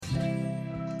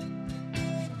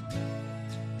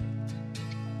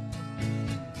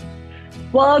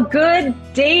Well, good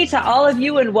day to all of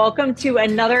you, and welcome to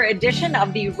another edition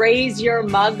of the Raise Your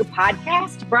Mug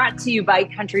podcast brought to you by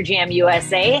Country Jam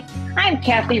USA. I'm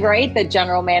Kathy Wright, the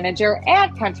general manager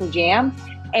at Country Jam,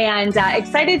 and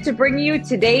excited to bring you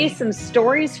today some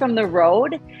stories from the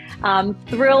road.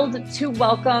 Thrilled to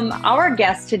welcome our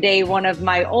guest today, one of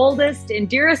my oldest and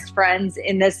dearest friends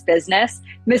in this business,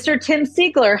 Mr. Tim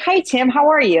Sigler. Hi, Tim. How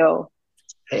are you?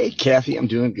 Hey, Kathy, I'm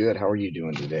doing good. How are you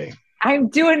doing today? I'm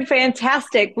doing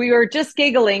fantastic. We were just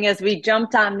giggling as we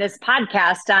jumped on this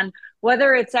podcast on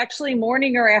whether it's actually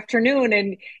morning or afternoon.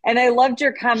 And I loved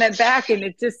your comment back, and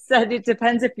it just said it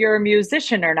depends if you're a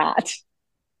musician or not.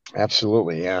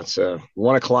 Absolutely. Yeah, it's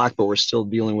 1 o'clock, but we're still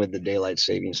dealing with the daylight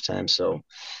savings time. So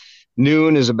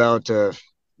noon is about,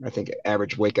 I think,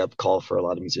 average wake up call for a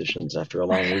lot of musicians after a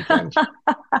long weekend.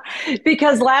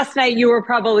 Because last night you were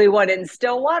probably what, in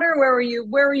Stillwater?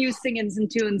 Where were you singing some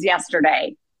tunes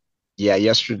yesterday? Yeah,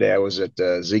 yesterday I was at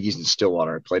Ziggy's in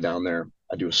Stillwater. I play down there.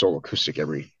 I do a solo acoustic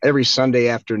every Sunday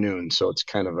afternoon. So it's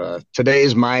kind of today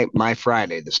is my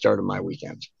Friday, the start of my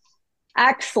weekend.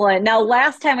 Excellent. Now,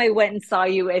 last time I went and saw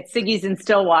you at Siggy's in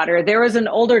Stillwater, there was an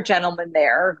older gentleman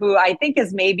there who I think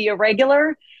is maybe a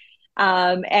regular.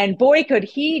 And boy, could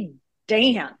he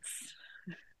dance.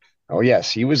 Oh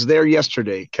yes, he was there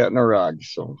yesterday cutting a rug.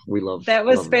 So we That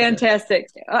was love that guy. fantastic.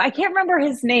 I can't remember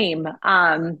his name.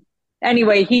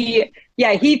 Anyway, he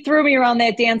threw me around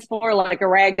that dance floor like a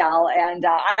rag doll, and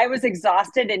I was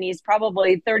exhausted. And he's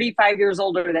probably 35 years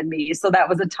older than me, so that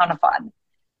was a ton of fun.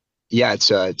 Yeah,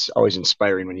 it's always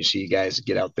inspiring when you see guys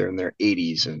get out there in their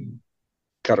 80s and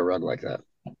cut a rug like that.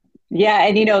 Yeah,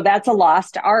 and that's a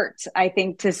lost art, I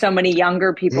think, to so many younger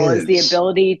It people is the is.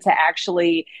 ability to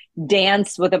actually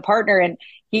dance with a partner. And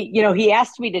he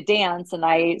asked me to dance, and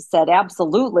I said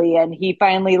absolutely. And he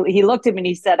looked at me and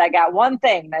he said, "I got one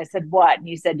thing." And I said, "What?" And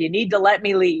he said, "You need to let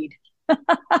me lead."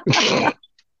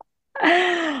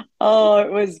 Oh,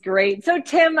 it was great. So,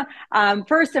 Tim,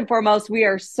 first and foremost, we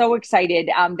are so excited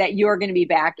that you are going to be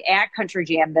back at Country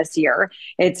Jam this year.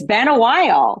 It's been a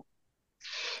while.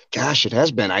 Gosh, it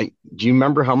has been. I do you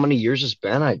remember how many years it's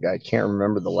been? I can't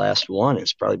remember the last one.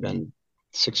 It's probably been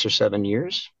 6 or 7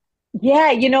 years. Yeah,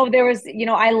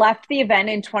 I left the event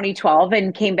in 2012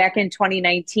 and came back in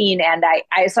 2019. And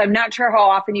so I'm not sure how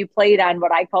often you played on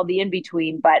what I call the in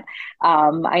between, but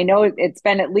I know it's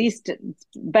been at least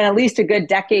a good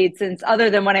decade since, other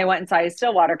than when I went and saw you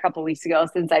Stillwater a couple of weeks ago,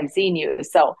 since I've seen you.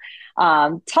 So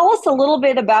tell us a little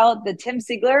bit about the Tim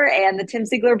Sigler and the Tim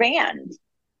Sigler band.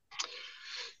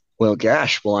 Well,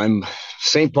 gosh, I'm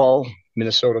St. Paul,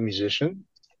 Minnesota musician,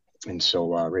 and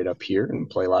so right up here and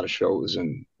play a lot of shows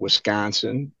in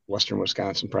Wisconsin, Western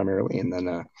Wisconsin primarily, and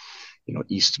then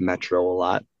East Metro a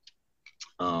lot.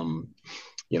 Um,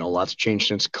 lots changed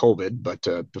since COVID,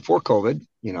 but before COVID,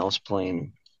 I was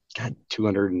playing, God,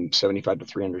 275 to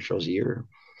 300 shows a year.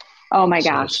 Oh my So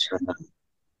gosh.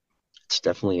 it's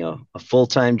definitely a full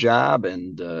time job,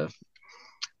 and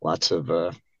lots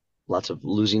of lots of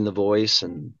losing the voice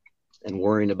and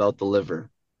worrying about the liver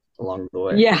along the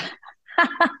way. Yeah.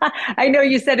 I know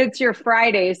you said it's your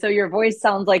Friday, so your voice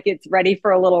sounds like it's ready for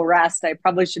a little rest. I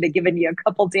probably should have given you a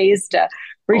couple days to Oh,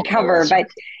 recover, that's but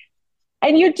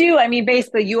and you do. I mean,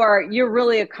 basically, you're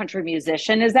really a country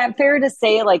musician. Is that fair to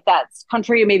say? Like that's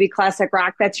country, maybe classic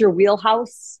rock. That's your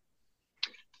wheelhouse.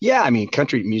 yeah. I mean,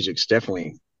 country music's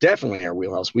definitely our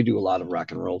wheelhouse. We do a lot of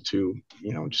rock and roll too.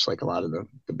 Just like a lot of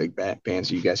the big bands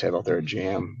you guys have out there at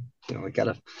Jam. We got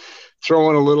to throw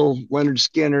in a little Leonard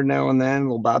Skinner now and then, a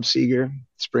little Bob Seger,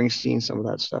 Springsteen, some of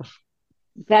that stuff.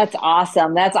 That's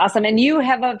awesome. That's awesome. And you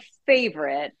have a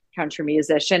favorite country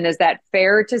musician. Is that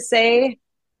fair to say?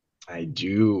 I You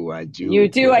do,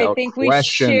 do. I without think we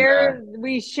question. share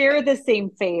we share the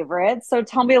same favorite. So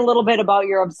tell me a little bit about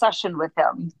your obsession with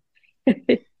him.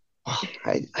 Oh,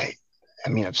 I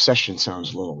mean, obsession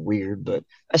sounds a little weird, but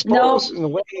I suppose No, in a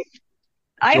way,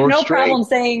 I have George no Strait. problem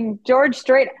saying George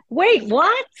Strait. Wait,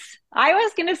 what? I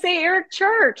was going to say Eric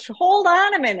Church. Hold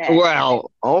on a minute.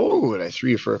 Well, oh, I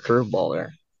threw you for a curveball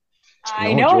there.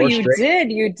 I No, know George you Strait.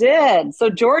 did. You did. So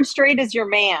George Strait is your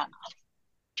man.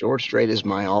 George Strait is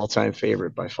my all-time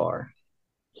favorite by far.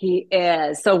 He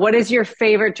is. So what is your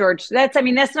favorite George? I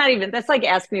mean, that's not even, that's like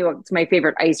asking me what my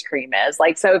favorite ice cream is.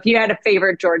 Like, so if you had a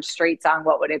favorite George Strait song,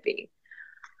 what would it be?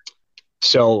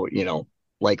 So,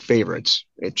 like favorites,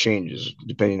 it changes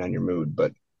depending on your mood.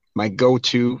 But my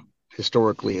go-to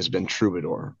historically has been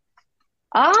Troubadour.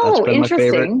 That's Oh, been my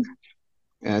favorite.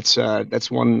 interesting.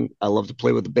 That's one I love to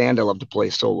play with the band. I love to play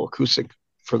solo acoustic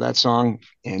for that song,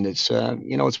 and it's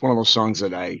one of those songs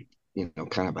that I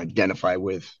kind of identify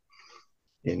with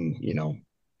in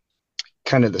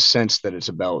kind of the sense that it's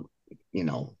about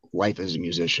life as a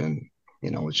musician,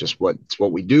 it's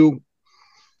what we do,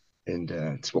 and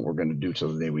it's what we're going to do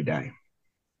till the day we die.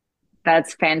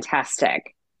 That's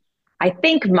fantastic. I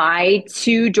think my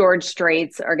two George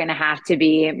Straits are going to have to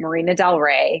be Marina Del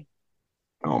Rey.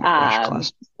 Oh my gosh, Um,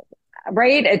 class.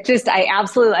 right? It just, I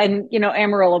absolutely, and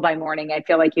Amarillo by Morning, I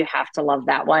feel like you have to love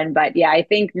that one. But yeah, I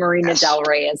think Marina Yes. Del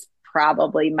Rey is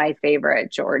probably my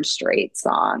favorite George Strait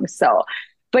song. So,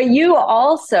 but you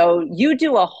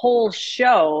do a whole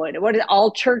show. What is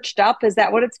All Churched Up? Is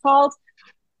that what it's called?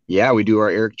 Yeah, we do our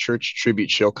Eric Church tribute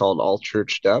show called All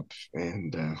Churched Up,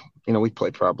 and we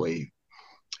play probably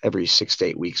every 6 to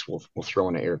 8 weeks. We'll throw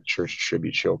in an Eric Church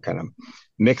tribute show, kind of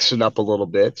mix it up a little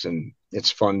bit, and it's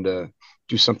fun to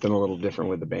do something a little different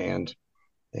with the band.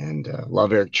 And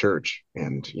love Eric Church.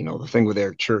 And the thing with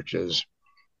Eric Church is,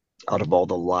 out of all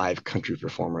the live country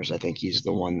performers, I think he's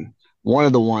one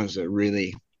of the ones that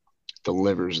really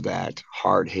delivers that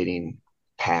hard hitting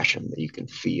passion that you can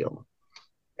feel.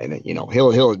 And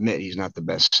he'll admit he's not the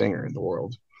best singer in the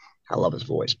world. I love his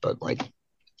voice, but like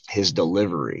his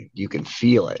delivery, you can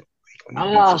feel it, like when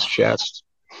he beats his Oh, chest.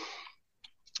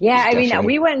 yeah. He's I mean,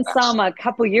 definitely we went and the saw him best. a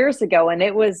couple years ago, and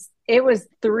it was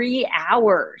 3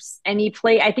 hours, and he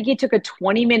played. I think he took a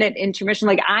 20-minute intermission.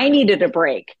 Like I needed a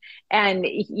break, and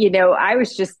I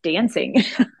was just dancing.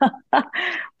 But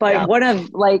Yeah.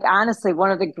 honestly,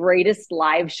 one of the greatest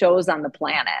live shows on the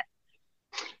planet.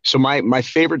 So my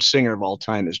favorite singer of all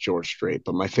time is George Strait,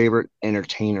 but my favorite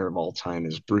entertainer of all time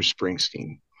is Bruce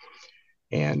Springsteen.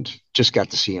 And just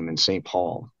got to see him in St.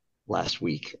 Paul last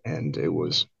week, and it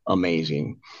was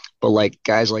amazing. But like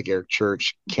guys like Eric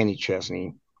Church, Kenny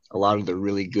Chesney, a lot of the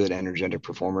really good energetic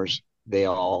performers, they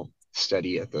all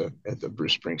study at the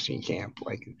Bruce Springsteen camp.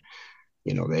 Like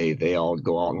they all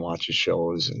go out and watch his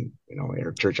shows, and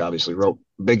Eric Church obviously wrote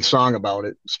a big song about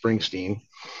it, Springsteen.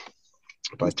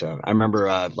 But I remember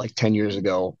like 10 years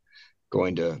ago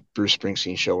going to Bruce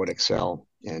Springsteen show at Excel,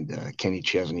 and Kenny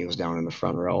Chesney was down in the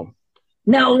front row.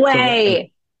 No Couldn't recognize,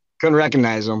 way. couldn't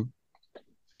recognize him.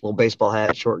 Little baseball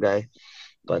hat, short guy,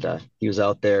 but he was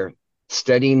out there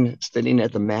studying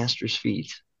at the master's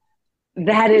feet.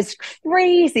 That is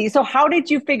crazy. So how did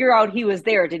you figure out he was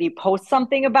there? Did he post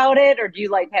something about it, or do you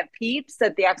like have peeps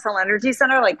at the Excel Energy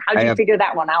Center? Like how'd I you have figure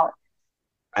that one out?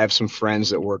 I have some friends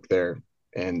that work there,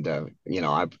 and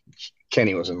I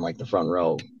Kenny was in like the front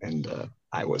row, and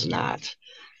I was not.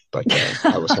 But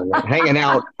I was hanging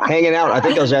out. I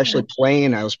think I was actually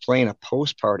playing. I was playing a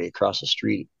post party across the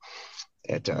street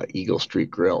at Eagle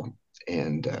Street Grill,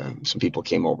 and some people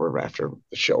came over after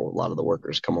the show. A lot of the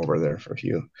workers come over there for a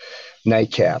few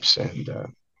nightcaps,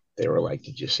 and they were like,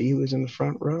 "Did you see who was in the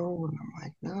front row?" And I'm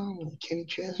like, "No, Kenny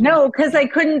Chesney." No, because I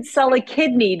couldn't sell a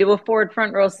kidney to afford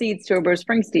front row seats to a Bruce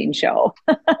Springsteen show.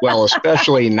 Well,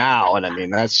 especially now, and I mean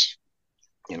that's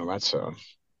a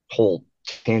whole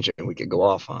tangent we could go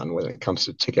off on when it comes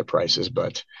to ticket prices.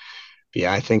 But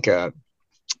yeah, I think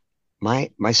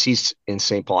my seats in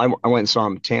St. Paul. I went and saw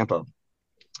him in Tampa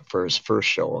for his first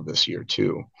show of this year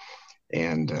too,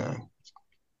 and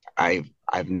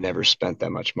I've never spent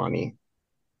that much money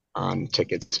on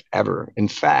tickets ever. In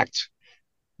fact,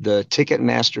 the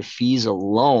Ticketmaster fees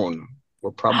alone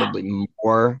were probably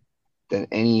more than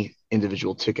any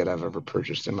individual ticket I've ever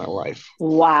purchased in my life.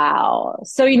 Wow.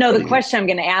 So, the Crazy. question I'm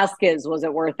going to ask is, was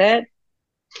it worth it?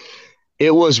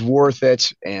 It was worth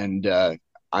it, and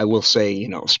I will say,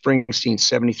 Springsteen,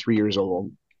 73 years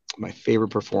old, my favorite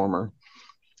performer.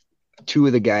 Two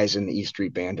of the guys in the E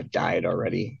Street Band have died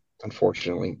already,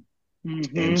 unfortunately, and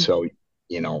Hmm. so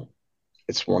you know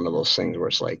it's one of those things where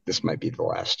it's like this might be the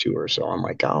last tour. So I'm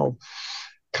like, I'll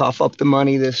cough up the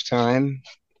money this time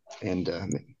and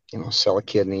sell a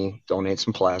kidney, donate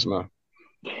some plasma,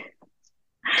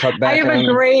 cut I back have a on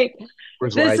great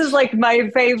Coors This is Lights. like my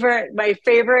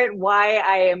favorite why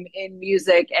I am in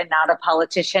music and not a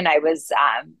politician. I was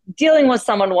dealing with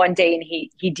someone one day, and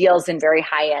he deals in very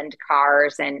high end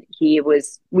cars, and we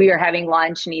were having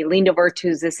lunch, and he leaned over to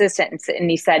his assistant, and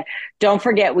he said, "Don't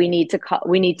forget, we need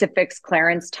to fix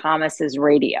Clarence Thomas's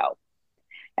radio."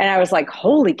 And I was like,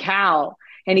 "Holy cow."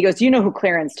 And he goes, "You know who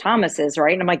Clarence Thomas is,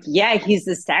 right?" And I'm like, "Yeah, he's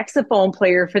the saxophone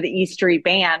player for the E Street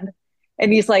Band."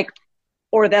 And he's like,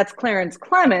 "Or that's Clarence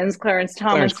Clemens. Clarence Clarence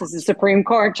Thomas is a Clemens. Supreme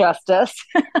Court justice."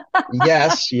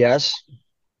 Yes, yes.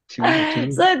 Two.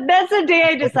 So that's the day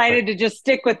I decided to just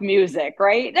stick with music,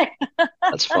 right?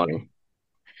 That's funny.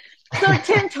 So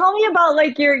Tim, tell me about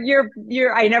like your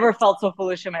I never felt so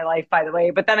foolish in my life, by the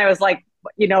way. But then I was like,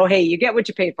 hey, you get what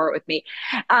you pay for it with me.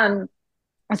 Um,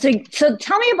 so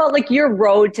tell me about like your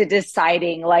road to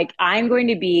deciding like I'm going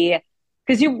to be,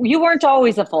 because you weren't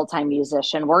always a full-time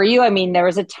musician, were you? I mean, there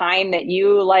was a time that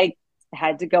you like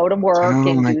had to go to work Oh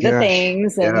and my do the gosh.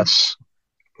 things. And Yes.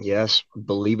 Yes.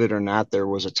 Believe it or not, there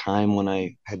was a time when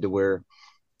I had to wear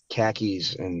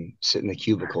khakis and sit in a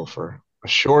cubicle for a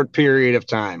short period of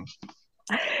time.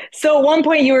 so at one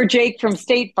point you were Jake from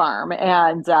State Farm,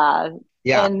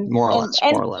 Yeah, more or and less,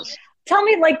 more and or less. tell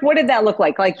me, like, what did that look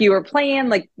like? Like, you were playing,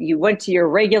 like, you went to your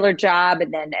regular job,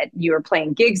 and then you were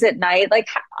playing gigs at night. Like,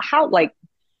 like,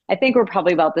 I think we're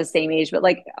probably about the same age, but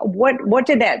like, what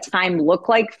did that time look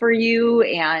like for you?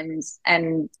 And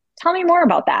tell me more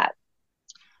about that.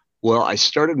 Well, I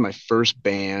started my first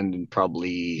band in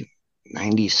probably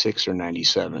 96 or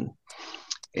 97.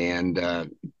 And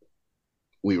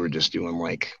we were just doing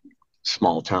like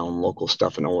small town local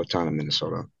stuff in Owatonna,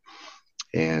 Minnesota.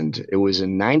 And it was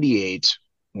in 98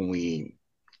 when we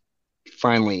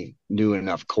finally knew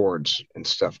enough chords and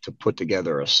stuff to put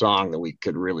together a song that we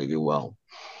could really do well.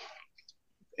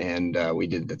 And we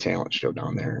did the talent show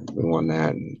down there. We won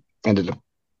that and ended up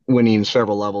winning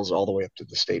several levels all the way up to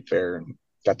the state fair and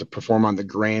got to perform on the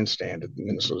grandstand at the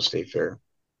Minnesota State Fair.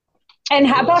 And And it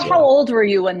how was about how old were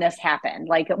you when this happened?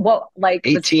 Like, what, like,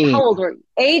 was, 18, how old were you?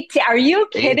 18? Are you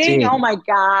kidding? Oh 18. my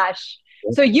gosh.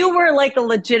 So you were like a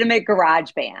legitimate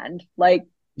garage band, like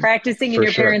practicing in For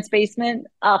your sure. parents' basement?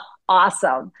 Oh,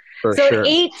 awesome. For So at sure.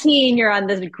 18, you're on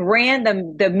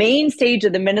the main stage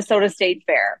of the Minnesota State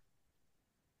Fair.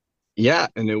 Yeah,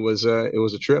 and it was a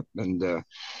trip, and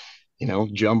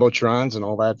jumbotrons and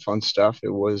all that fun stuff. It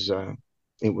was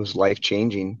life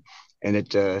changing, and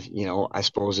I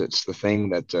suppose it's the thing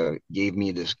that gave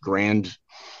me this grand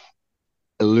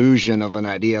illusion of an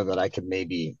idea that I could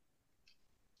maybe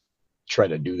try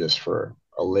to do this for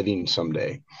a living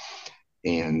someday.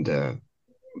 And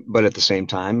but at the same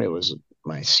time, it was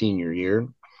my senior year,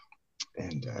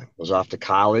 and was off to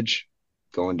college,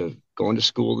 going to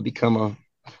school to become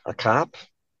a cop.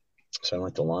 So I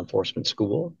went to law enforcement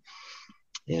school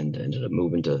and ended up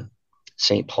moving to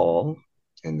St. Paul,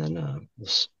 and then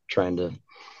was trying to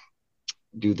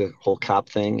do the whole cop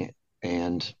thing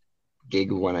and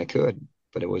gig when I could.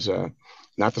 But it was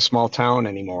not the small town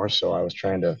anymore, so I was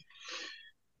trying to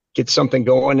get something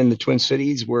going in the Twin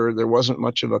Cities where there wasn't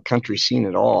much of a country scene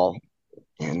at all,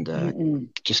 and Mm-mm.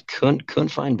 just couldn't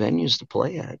find venues to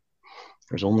play at.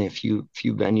 There's only a few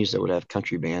venues that would have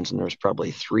country bands, and there was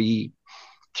probably three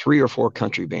or four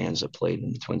country bands that played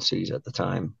in the Twin Cities at the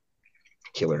time.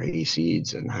 Killer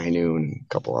Hayseeds and High Noon, and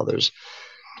a couple others.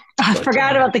 I But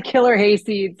forgot about the Killer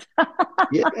Hayseeds.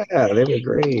 yeah, they were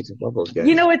great. I love those You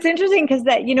guys. know, it's interesting because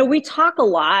that, we talk a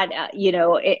lot,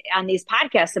 on these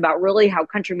podcasts about really how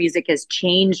country music has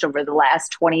changed over the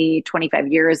last 20, 25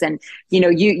 years. And,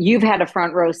 you've had a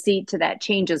front row seat to that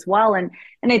change as well. And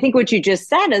I think what you just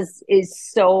said is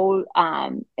so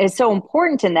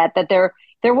important in that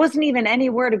there wasn't even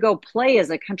anywhere to go play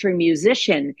as a country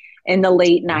musician in the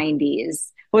late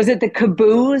 90s. Was it the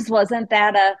Caboose? Wasn't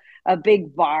that a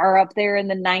big bar up there in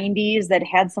the 90s that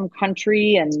had some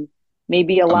country and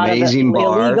maybe a lot of Amazing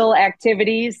bar. illegal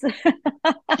activities?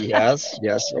 Yes,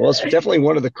 yes. Well, it's definitely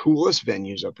one of the coolest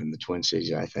venues up in the Twin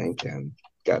Cities, I think, and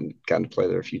gotten to play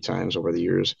there a few times over the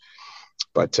years.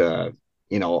 But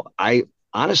I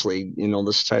honestly,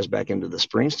 this ties back into the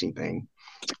Springsteen thing.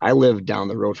 I lived down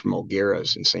the road from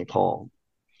O'Gara's in St. Paul,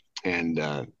 and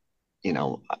there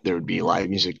would be live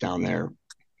music down there.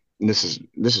 And this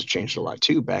has changed a lot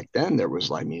too. Back then, there was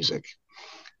live music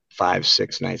 5,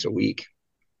 6 nights a week,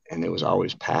 and it was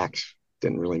always packed.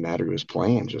 Didn't really matter who was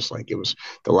playing. Just like it was,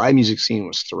 the live music scene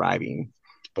was thriving,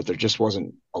 but there just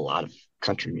wasn't a lot of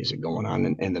country music going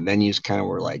on, and the venues kind of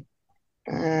were like,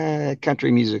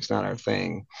 country music's not our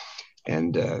thing,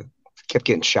 and kept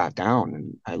getting shot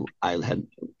down. And I had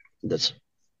this,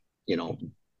 you know,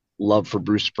 love for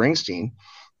Bruce Springsteen,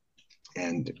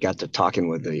 and got to talking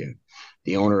with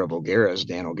the owner of O'Gara's,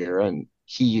 Dan O'Gara, and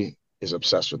he is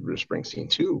obsessed with Bruce Springsteen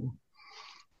too.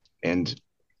 And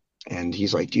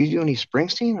he's like, "Do you do any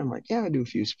Springsteen?" I'm like, "Yeah, I do a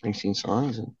few Springsteen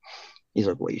songs." And he's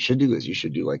like, "What you should do is you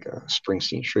should do like a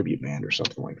Springsteen tribute band or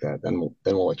something like that. Then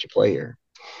we'll let you play here."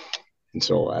 And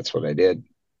so that's what I did.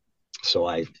 So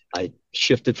I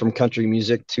shifted from country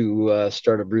music to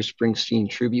start a Bruce Springsteen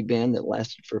tribute band that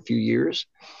lasted for a few years.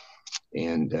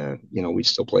 And we'd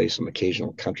still play some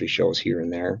occasional country shows here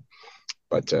and there.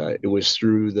 But it was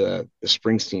through the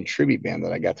Springsteen tribute band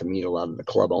that I got to meet a lot of the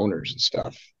club owners and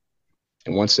stuff.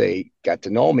 And once they got to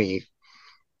know me,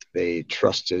 they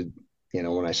trusted,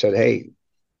 when I said, "Hey,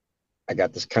 I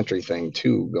got this country thing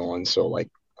too going. So like,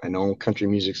 I know country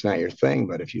music's not your thing,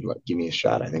 but if you give me a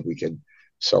shot, I think we could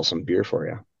sell some beer for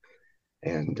you."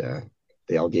 And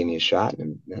they all gave me a shot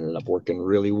and ended up working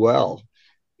really well.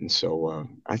 And so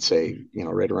I'd say,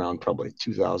 right around probably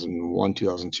 2001,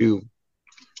 2002,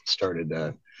 started,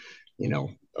 a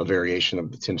variation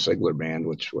of the Tim Sigler band,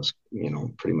 which was,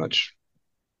 pretty much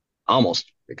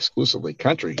almost exclusively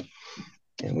country.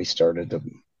 And we started to,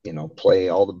 play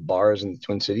all the bars in the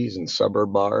Twin Cities and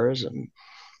suburb bars, and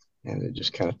it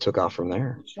just kind of took off from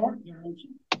there.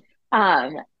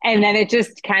 And then it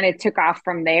just kind of took off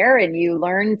from there, and you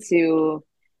learn to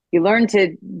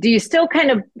do you still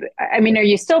kind of, I mean, are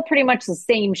you still pretty much the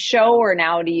same show, or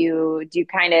now do you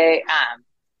kind of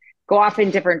go off in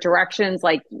different directions?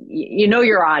 Like you know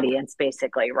your audience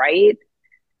basically, right?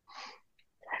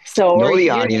 So or Know the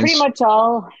you're pretty audience, much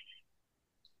all.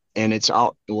 and it's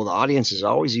all well. The audience is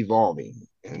always evolving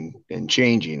and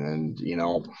changing, and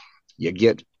you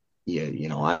get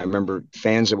I remember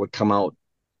fans that would come out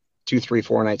 2, 3,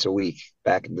 4 nights a week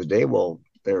back in the day. Well,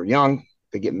 they're young,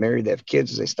 they get married, they have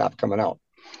kids, they stop coming out.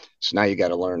 So now you got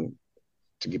to learn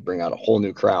to bring out a whole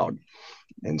new crowd.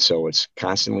 And so it's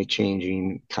constantly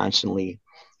changing, constantly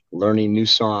learning new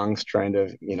songs, trying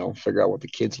to, figure out what the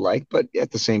kids like. But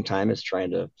at the same time, it's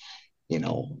trying to,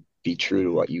 be true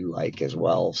to what you like as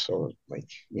well. So like,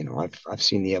 I've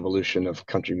seen the evolution of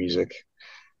country music,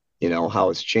 how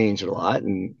it's changed a lot.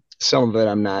 And some of it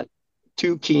I'm not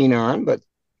too keen on, but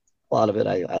a lot of it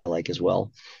I like as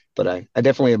well. But I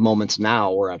definitely have moments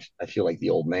now where I feel like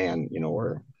the old man,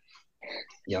 where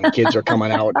young kids are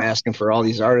coming out and asking for all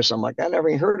these artists. I'm like, I never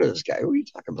even heard of this guy. Who are you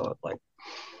talking about? Like,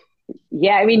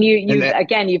 Yeah, I mean, and you've that,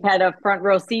 again, you've had a front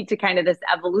row seat to kind of this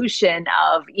evolution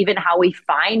of even how we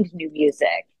find new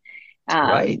music. Um,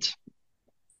 right.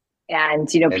 and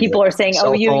And people are saying, "Oh,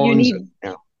 cell you phones. need,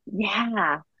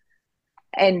 yeah,"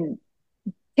 and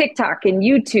TikTok and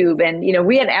YouTube. And,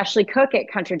 we had Ashley Cook at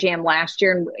Country Jam last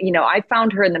year. And, I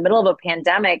found her in the middle of a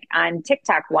pandemic on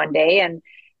TikTok one day and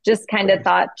just kind of Right.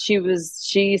 thought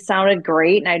she sounded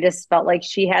great. And I just felt like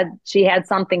she had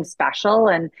something special.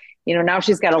 And, now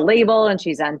she's got a label and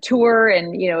she's on tour,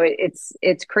 and,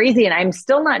 it's crazy. And I'm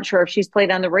still not sure if she's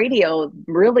played on the radio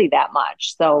really that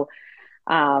much. So,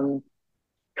 um,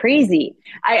 crazy.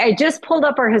 I just pulled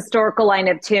up our historical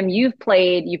lineup, Tim. You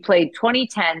played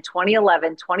 2010,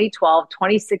 2011, 2012,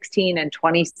 2016, and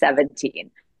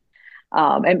 2017.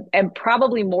 And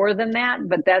probably more than that,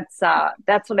 but that's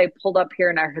what I pulled up here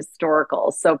in our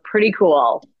historical. So pretty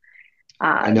cool.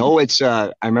 I Um, know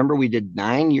I remember we did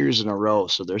 9 years in a row.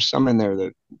 So there's some in there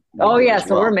that we oh did yeah, as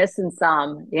so we're well. missing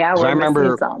some. Yeah, Because we're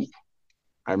missing some.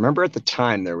 I remember at the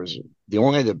time there was the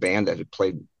only other band that had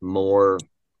played more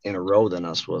in a row than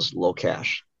us was Low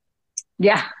Cash.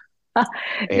 Yeah.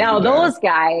 Now And those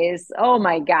guys, oh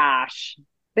my gosh.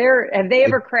 Have they they,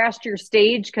 ever crashed your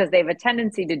stage? Because they have a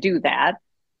tendency to do that.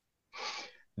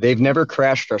 they've never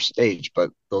crashed our stage, but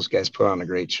those guys put on a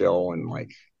great show, and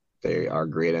like they are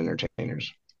great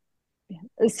entertainers.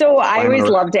 So I Climbing always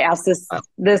around. love to ask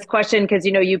this question because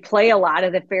you play a lot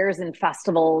of the fairs and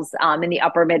festivals in the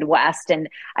Upper Midwest, and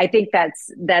I think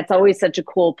that's always such a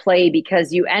cool play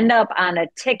because you end up on a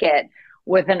ticket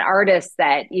with an artist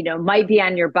that might be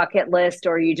on your bucket list,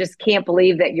 or you just can't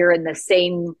believe that you're in the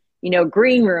same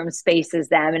green room space as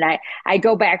them. And I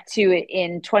go back to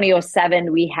in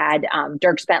 2007 we had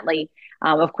Dirk Bentley,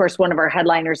 of course one of our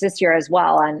headliners this year as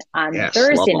well on Yes, love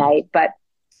Thursday them. night, but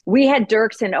we had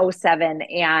Dirks in '07,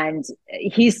 and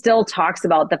he still talks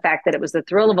about the fact that it was the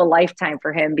thrill of a lifetime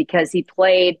for him because he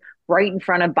played right in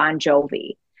front of Bon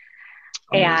Jovi.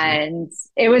 Amazing. And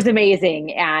it was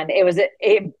amazing. And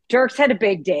Dirks had a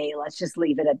big day. Let's just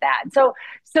leave it at that. So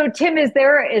Tim, is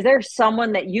there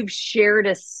someone that you've shared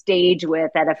a stage with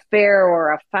at a fair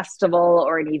or a festival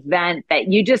or an event that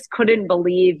you just couldn't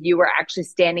believe you were actually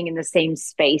standing in the same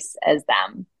space as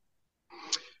them?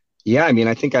 Yeah, I mean,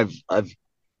 I think I've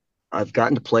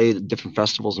gotten to play at different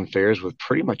festivals and fairs with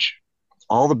pretty much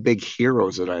all the big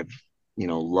heroes that I've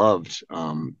loved.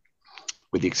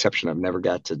 With the exception, I've never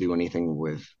got to do anything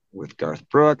with Garth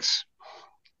Brooks,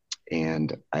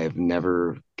 and I have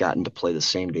never gotten to play the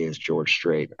same day as George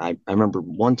Strait. I remember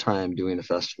one time doing a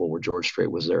festival where George Strait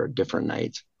was there a different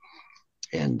night,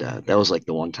 and that was like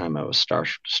the one time I was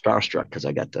starstruck because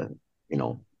I got to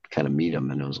kind of meet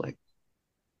him, and it was like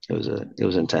it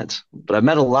was intense. But I've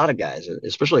met a lot of guys,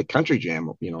 especially at Country Jam,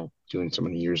 doing so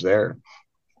many years there.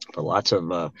 But lots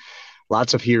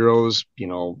of heroes.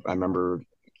 I remember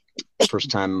first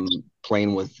time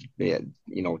playing with, Tim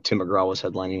McGraw was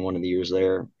headlining one of the years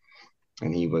there,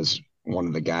 and he was one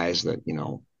of the guys that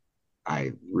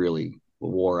I really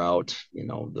wore out.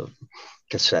 The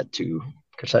cassette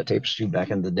tapes too back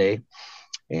in the day,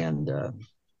 and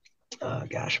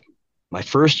gosh, my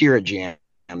first year at Jam.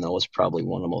 That was probably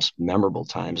one of the most memorable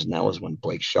times, and that was when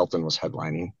Blake Shelton was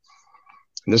headlining.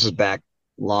 And this is back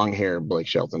long hair Blake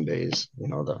Shelton days,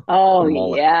 the Oh,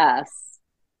 mullet. yes.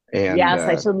 And Yes,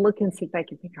 I should look and see if I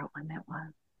can figure out when that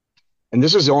was. and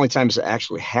this is the only time it's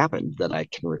actually happened that I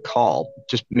can recall.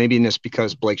 Just maybe in this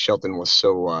because Blake Shelton was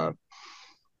so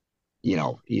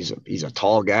he's a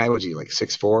tall guy. Was he like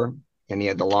 6'4"? And he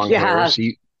had the long hair, Yeah, so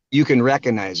you can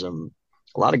recognize him.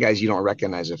 A lot of guys you don't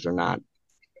recognize if they're not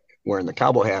wearing the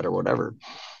cowboy hat or whatever.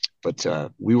 But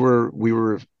we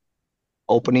were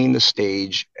opening the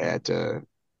stage at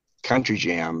Country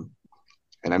Jam,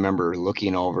 and I remember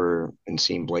looking over and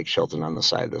seeing Blake Shelton on the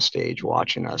side of the stage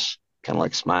watching us, kind of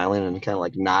like smiling and kind of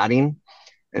like nodding.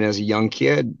 And as a young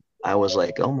kid, I was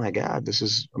like, "Oh my God, this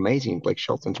is amazing! Blake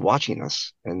Shelton's watching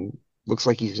us, and looks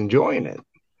like he's enjoying it."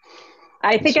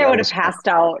 I And think so I that would have was passed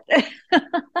out.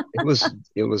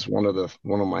 it was one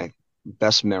of my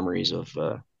best memories of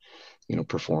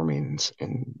performing,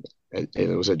 and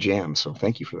it was a jam. So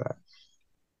thank you for that.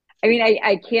 I mean,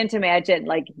 I can't imagine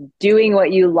like doing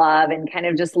what you love and kind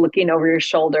of just looking over your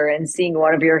shoulder and seeing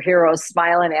one of your heroes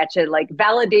smiling at you, like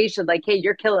validation, like, hey,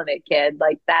 you're killing it, kid.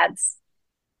 Like that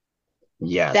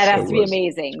Yes, has to be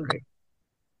amazing. great.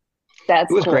 It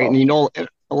That's was great, and cool.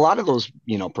 a lot of those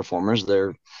performers,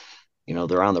 they're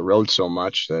on the road so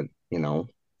much that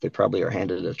they probably are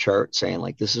handed a chart saying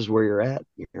like, this is where you're at.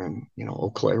 You're in Eau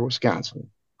Claire,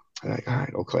 Wisconsin. And like, all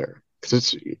right, Eau Claire,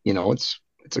 because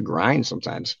it's a grind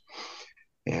sometimes.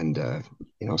 And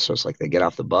so it's like they get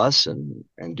off the bus and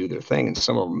do their thing, and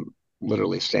some of them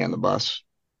literally stay on the bus,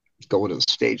 go to the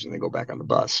stage, and they go back on the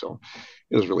bus. So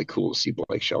it was really cool to see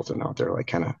Blake Shelton out there, like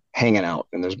kind of hanging out.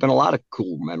 And there's been a lot of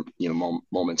cool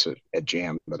moments at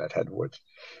Jam that I've had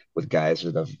with guys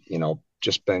that have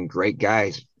just been great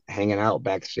guys hanging out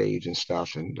backstage and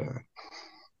stuff. And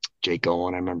Jake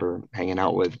Owen, I remember hanging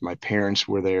out with. My parents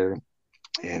were there,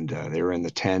 and they were in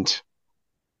the tent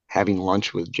having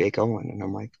lunch with Jake Owen, and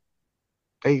I'm like,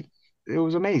 hey, it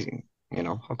was amazing.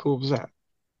 How cool was that?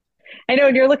 I know,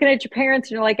 and you're looking at your parents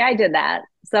and you're like, I did that.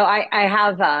 So I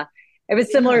have a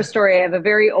similar Yeah, story. I have a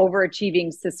very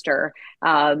overachieving sister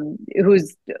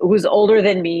who's older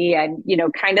than me and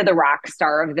kind of the rock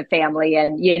star of the family.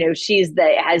 And she's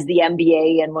the has the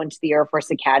MBA and went to the Air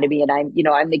Force Academy. And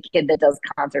I'm the kid that does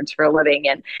concerts for a living.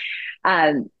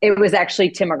 And it was actually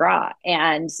Tim McGraw.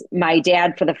 And my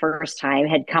dad, for the first time,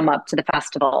 had come up to the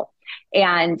festival.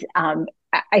 And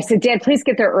I said, Dad, please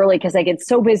get there early because I get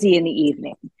so busy in the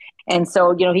evening. And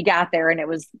so, he got there and it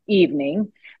was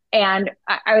evening. And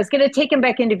I was going to take him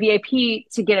back into VIP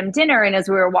to get him dinner. And as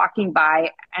we were walking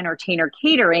by Entertainer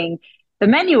Catering, the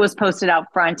menu was posted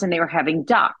out front and they were having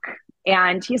duck.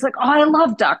 And he's like, oh, I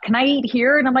love duck. Can I eat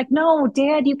here? And I'm like, no,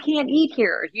 Dad, you can't eat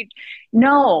here.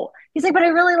 No. He's like, but I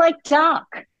really like duck.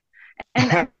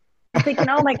 And I'm thinking,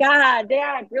 oh my God,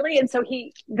 Dad, really? And so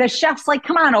the chef's like,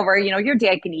 come on over. Your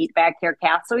dad can eat back here,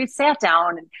 Kath. So he sat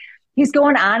down and he's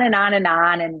going on and on and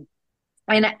on.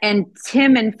 And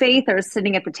Tim and Faith are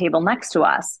sitting at the table next to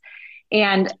us.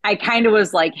 And I kind of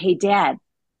was like, hey, Dad,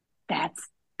 that's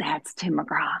Tim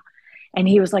McGraw. And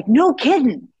he was like, no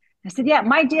kidding. I said, yeah,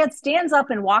 my dad stands up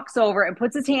and walks over and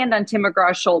puts his hand on Tim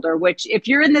McGraw's shoulder, which if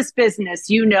you're in this business,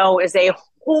 is a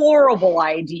horrible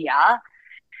idea.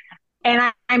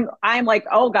 And I'm like,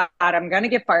 oh God, I'm gonna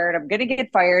get fired. I'm gonna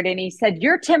get fired. And he said,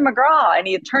 you're Tim McGraw. And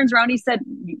he turns around, he said,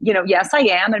 yes, I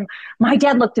am. And my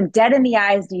dad looked him dead in the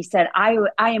eyes and he said, I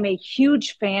am a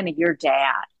huge fan of your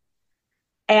dad.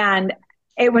 And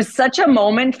it was such a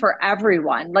moment for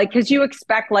everyone. Like, cause you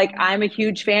expect like, I'm a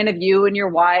huge fan of you and your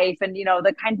wife and,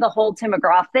 the kind of the whole Tim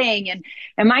McGraw thing.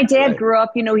 And my dad right. grew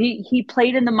up, he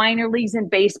played in the minor leagues in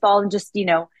baseball and just,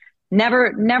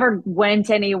 never went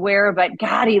anywhere, but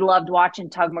God, he loved watching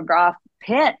Tug McGraw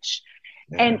pitch.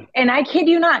 Yeah. And I kid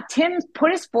you not, Tim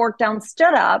put his fork down,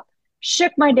 stood up,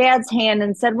 shook my dad's hand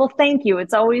and said, well, thank you.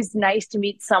 It's always nice to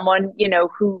meet someone,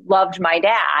 who loved my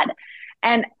dad.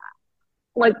 And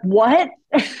like, what?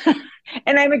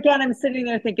 And I'm sitting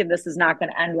there thinking, this is not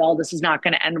going to end well. This is not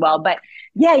going to end well. But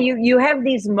yeah, you have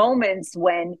these moments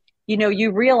when,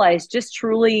 you realize just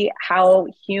truly how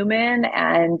human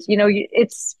and,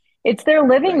 it's their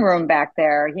living Right. room back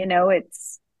there.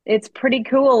 It's pretty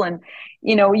cool. And,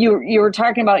 you were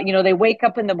talking about, they wake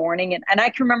up in the morning and I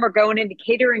can remember going into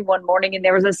catering one morning and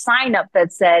there was a sign up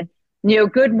that said,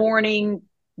 good morning,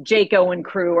 Jake Owen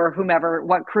crew or whomever,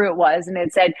 what crew it was. And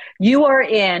it said, you are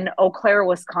in Eau Claire,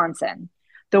 Wisconsin.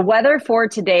 The weather for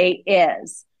today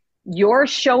is your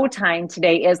showtime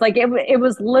today is like, it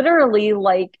was literally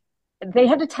like they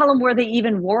had to tell them where they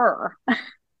even were.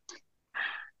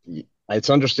 It's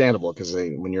understandable because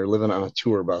when you're living on a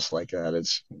tour bus like that,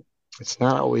 it's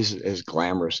not always as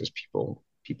glamorous as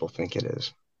people think it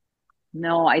is.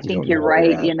 No, I You think don't know you're where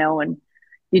you're right, at. and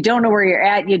you don't know where you're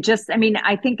at. You just, I mean,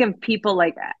 I think of people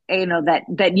like,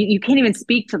 that you can't even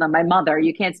speak to them. My mother,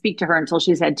 you can't speak to her until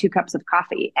she's had 2 cups of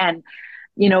coffee. And,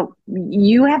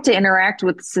 you have to interact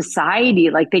with society.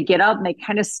 Like they get up and they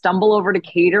kind of stumble over to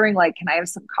catering, like, can I have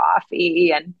some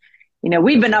coffee? And,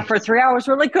 we've been up for 3 hours.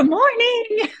 We're like, good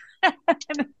morning. And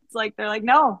it's like, they're like,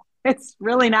 no, it's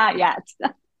really not yet.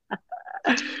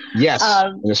 Yes,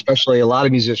 um, and especially a lot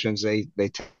of musicians, they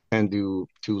tend to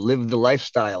live the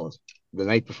lifestyle the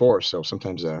night before, so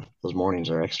sometimes those mornings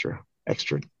are extra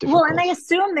Well, and I difficult.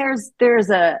 assume there's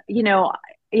a,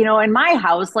 in my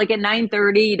house, like at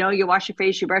 9:30, you wash your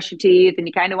face, you brush your teeth, and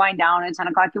you kind of wind down. At 10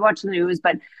 o'clock, you watch the news.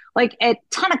 But like at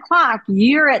 10 o'clock,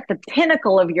 you're at the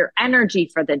pinnacle of your energy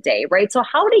for the day, right? So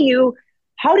how do you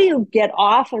get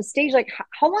off of stage? Like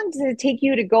how long does it take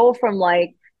you to go from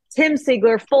like Tim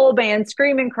Sigler, full band,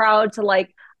 screaming crowd to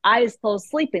like eyes closed,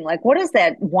 sleeping? Like what does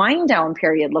that wind down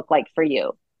period look like for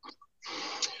you?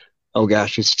 Oh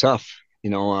gosh, it's tough. You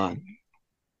know, a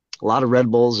lot of Red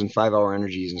Bulls and 5 hour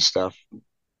energies and stuff.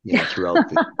 Throughout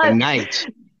the night,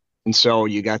 and so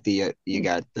you got the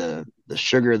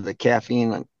sugar, the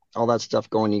caffeine, all that stuff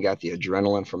going. You got the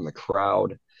adrenaline from the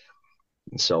crowd,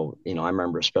 and so I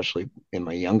remember especially in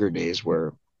my younger days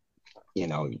where you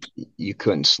know you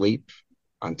couldn't sleep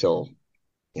until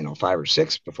 5 or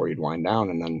 6 before you'd wind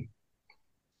down, and then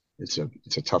it's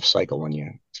a tough cycle when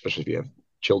you, especially if you have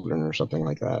children or something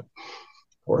like that,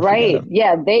 or if you Right. gotta.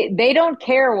 Yeah. They don't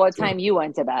care what time you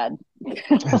went to bed.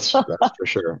 That's for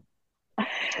sure.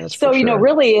 That's for So, sure.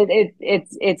 really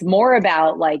it's more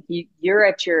about like you're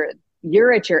at your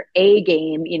A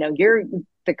game,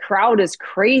 the crowd is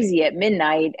crazy at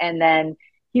midnight and then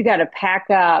you got to pack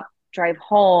up, drive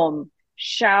home,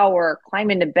 shower,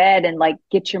 climb into bed and like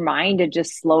get your mind to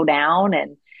just slow down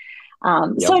and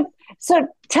Yep. so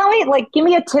tell me, like, give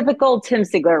me a typical Tim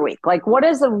Sigler week. Like, what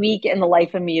does a week in the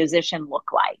life of a musician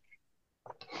look like?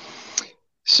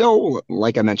 So,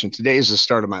 like I mentioned, today is the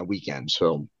start of my weekend.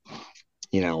 So,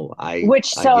 I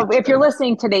Which, I so get if you're to,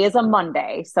 listening, today is a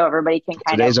Monday, so everybody can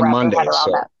kind of today's a wrap their head Monday. around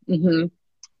So,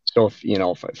 that.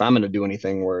 Hmm. if I'm going to do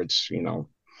anything where it's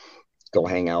go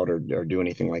hang out or do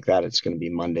anything like that, it's going to be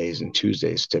Mondays and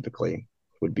Tuesdays typically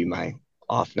would be my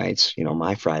off nights.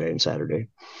 My Friday and Saturday.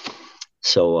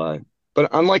 So, but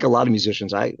unlike a lot of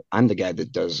musicians, I'm the guy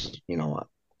that does.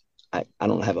 I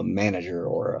don't have a manager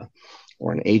or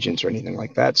an agent or anything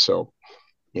like that. So,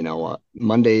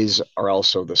 Mondays are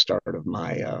also the start of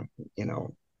my you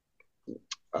know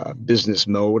business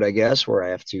mode, I guess, where I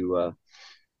have to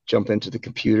jump into the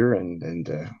computer and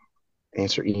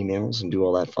answer emails and do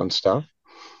all that fun stuff.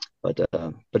 But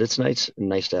it's nice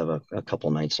to have a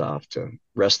couple nights off to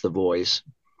rest the voice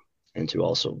and to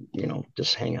also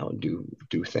just hang out and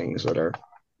do things that are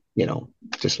you know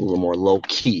just a little more low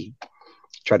key.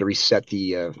 Try to reset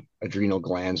the adrenal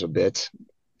glands a bit,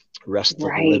 rest the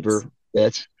Right. liver a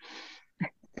bit,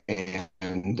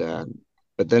 and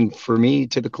but then for me,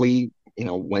 typically,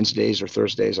 Wednesdays or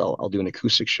Thursdays, I'll do an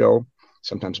acoustic show,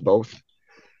 sometimes both,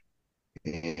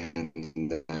 and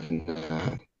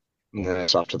then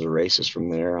it's off to the races from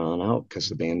there on out because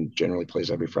the band generally plays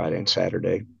every Friday and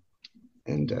Saturday,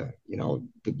 and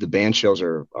the band shows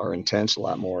are intense, a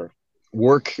lot more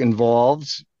work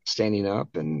involved, standing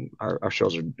up, and our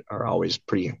shows are always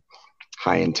pretty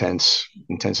high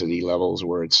intensity levels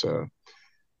where it's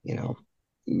you know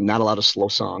not a lot of slow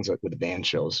songs like with the band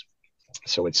shows,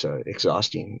 so it's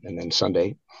exhausting. And then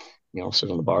Sunday,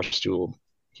 sit on the bar stool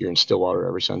here in Stillwater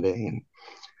every Sunday and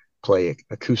play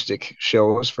acoustic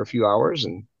shows for a few hours,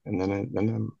 and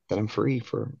then I'm free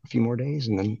for a few more days,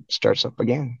 and then starts up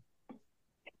again.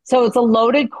 So it's a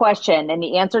loaded question, and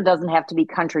the answer doesn't have to be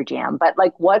country jam, but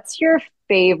like, what's your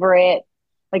favorite?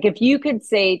 Like, if you could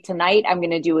say tonight, I'm going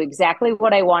to do exactly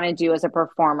what I want to do as a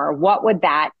performer, what would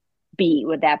that be?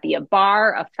 Would that be a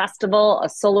bar, a festival, a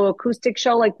solo acoustic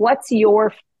show? Like, what's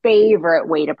your favorite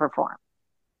way to perform?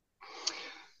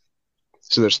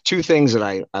 So there's two things that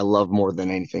I love more than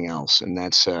anything else, and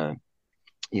that's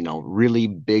really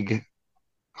big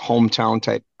hometown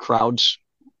type crowds.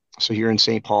 So here in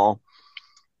St. Paul,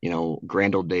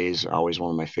 Grand Old Days, always one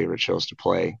of my favorite shows to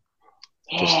play.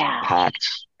 Just Yeah. packed,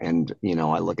 and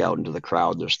I look out into the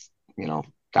crowd. There's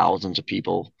thousands of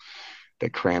people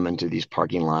that cram into these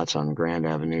parking lots on Grand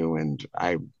Avenue, and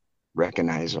I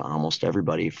recognize almost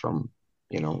everybody from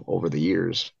over the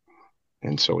years.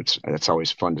 And so it's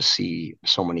always fun to see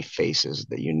so many faces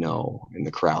that in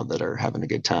the crowd that are having a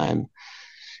good time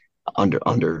under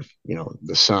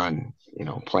the sun,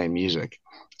 playing music.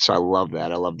 So I love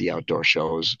that. I love the outdoor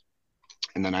shows,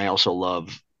 and then I also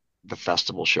love the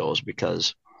festival shows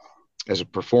because as a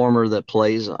performer that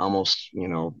plays almost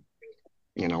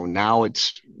Now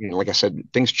it's, like I said,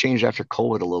 things changed after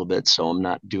COVID a little bit, so I'm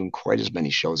not doing quite as many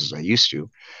shows as I used to,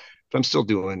 but I'm still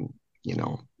doing, you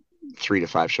know, 3 to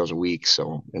 5 shows a week.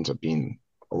 So it ends up being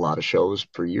a lot of shows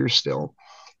per year still.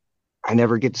 I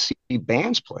never get to see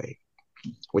bands play,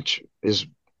 which is,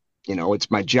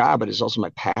 it's my job, but it's also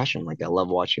my passion. Like I love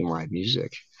watching live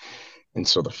music. And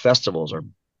so the festivals are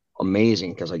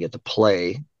amazing because I get to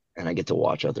play and I get to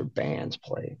watch other bands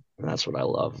play. And that's what I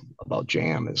love about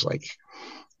Jam is like,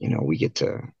 we get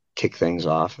to kick things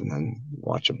off and then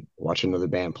watch another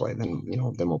band play. Then,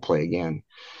 then we'll play again,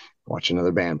 watch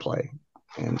another band play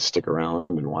and stick around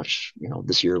and watch,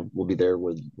 this year we'll be there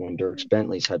with when Dirk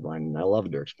Bentley's headline. And I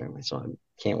love Dirk Bentley. So I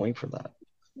can't wait for that.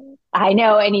 I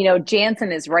know. And,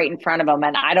 Jansen is right in front of him.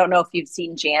 And I don't know if you've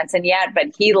seen Jansen yet, but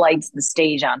he lights the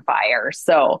stage on fire.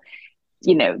 So,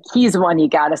 he's one you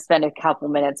got to spend a couple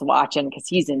minutes watching because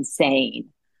he's insane.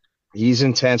 He's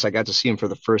intense. I got to see him for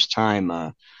the first time.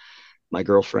 My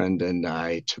girlfriend and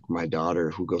I took my daughter,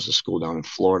 who goes to school down in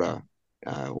Florida.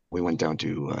 We went down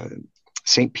to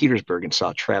St. Petersburg and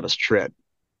saw Travis Tritt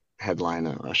headline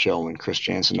a show when Chris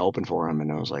Jansen opened for him.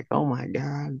 And I was like, oh my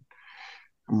God.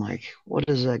 I'm like, what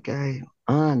is that guy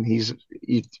on? He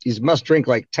must drink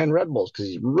like 10 Red Bulls because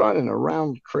he's running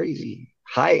around crazy,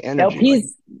 high Nope, energy.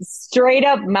 he's straight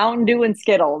up Mountain Dew and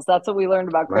Skittles. That's what we learned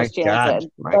about Chris Jansen.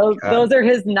 Those are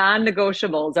his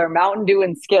non-negotiables, are Mountain Dew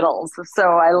and Skittles. So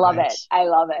I love it. I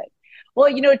love it.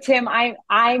 Well, Tim,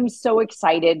 I'm so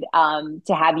excited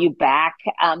to have you back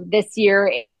this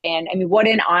year. And I mean, what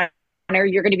an honor.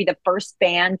 You're going to be the first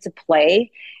band to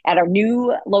play at our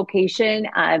new location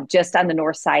just on the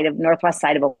northwest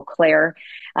side of Eau Claire.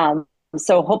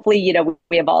 So hopefully,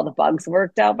 we have all the bugs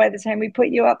worked out by the time we put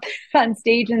you up on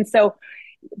stage. And so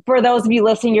for those of you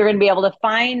listening, you're going to be able to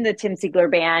find the Tim Sigler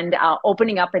Band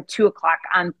opening up at 2:00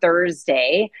 on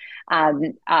Thursday,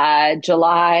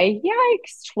 July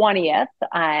 20th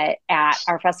at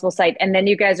our festival site. And then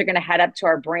you guys are going to head up to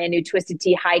our brand new Twisted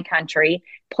Tea High Country,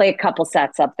 play a couple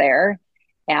sets up there.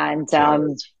 And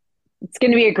it's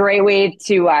going to be a great way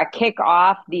to kick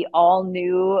off the all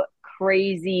new,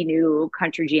 crazy new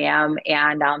Country Jam.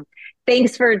 And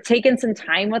thanks for taking some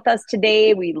time with us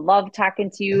today. We love talking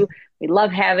to you. We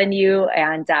love having you.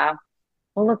 And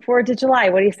we'll look forward to July.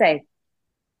 What do you say?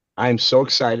 I'm so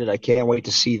excited. I can't wait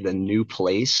to see the new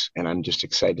place. And I'm just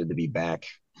excited to be back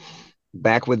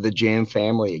with the Jam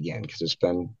family again, because it's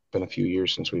been a few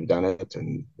years since we've done it.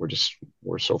 And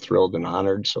we're so thrilled and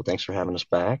honored. So thanks for having us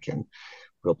back. And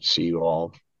we hope to see you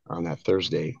all on that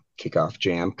Thursday kickoff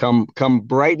jam. Come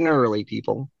bright and early,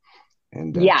 people,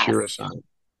 and cheer us on.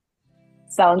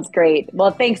 Sounds great. Well,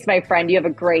 thanks, my friend. You have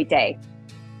a great day.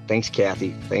 Thanks,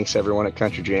 Kathy. Thanks, everyone at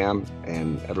Country Jam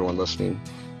and everyone listening.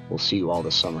 We'll see you all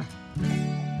this summer.